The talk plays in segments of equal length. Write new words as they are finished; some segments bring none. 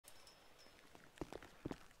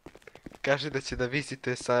Kaže da će da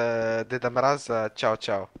vizituje sa Deda Mraza, čao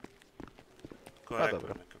čao. Ko je Pa rekao,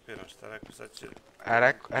 dobro. ne kapiram šta je rekao, sad će...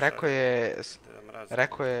 Rekao je, Deda Mraz.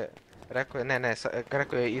 rekao je, ne,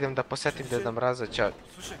 rekao je idem da posetim Deda Mraza, čao.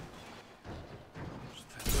 Slušaj.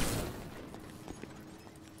 Šta je to sad?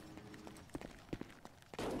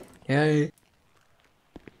 Jej.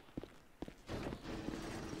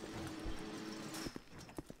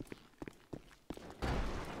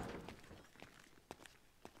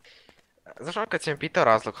 Znaš ono kad si me pitao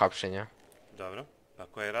razlog hapšenja? Dobro, pa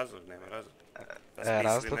koji je razlog, nema razlog. Pa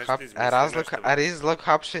Razlog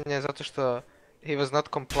hapšenja je zato što he was not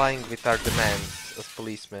complying with our demands as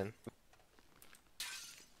policemen.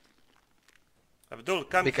 Abdul,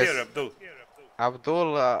 come here, Abdul.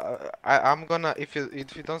 Abdul, I'm gonna, if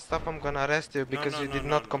you don't stop, I'm gonna arrest you because you did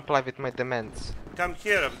not comply with my demands. Come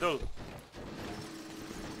here, Abdul.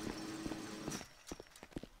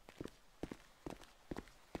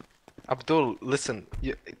 Abdul, listen,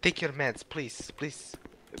 take your meds, please.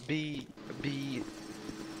 Be...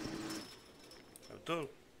 Abdul,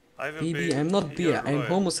 I will BB, be I'm not B, your I'm lawyer.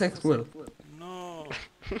 homosexual. No,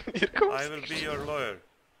 I will be your lawyer.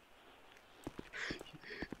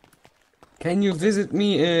 Can you visit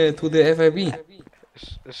me to the FIB?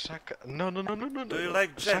 Shaka, no. Do you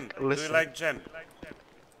like jam? Shaka, Do you listen. like jam?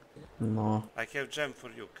 No, I have jam for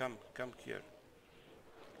you. Come here.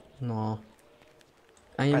 no.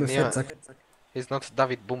 I am a Neo- fat He's not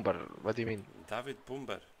David Bumber, what do you mean? David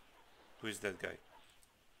Bumber. Who is that guy?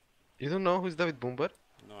 You don't know who's David Bumber?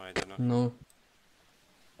 No, I don't know. No.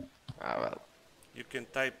 Ah, well. You can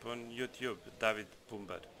type on YouTube David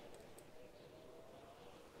Bumber.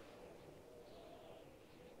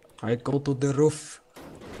 I go to the roof.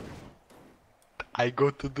 I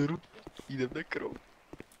go to the roof, idem na krov.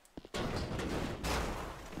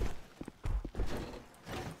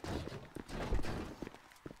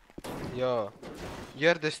 Yo,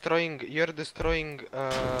 you're destroying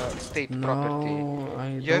state property. No, I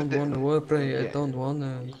You're don't the- wanna work, I Yeah. don't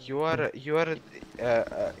wanna.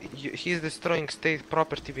 He's destroying state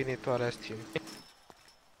property, we need to arrest him.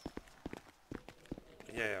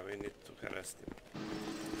 Yeah, we need to arrest him.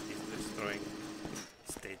 He's destroying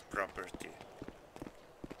state property.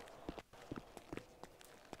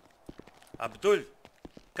 Abdul,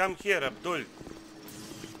 come here, Abdul.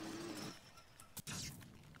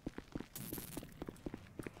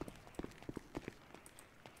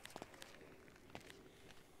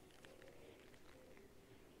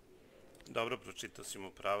 Dobro, pročitao si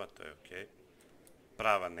mu prava, to je okej.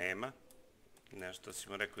 Prava nema. Nešto si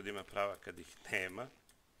mu rekao da ima prava kad ih nema.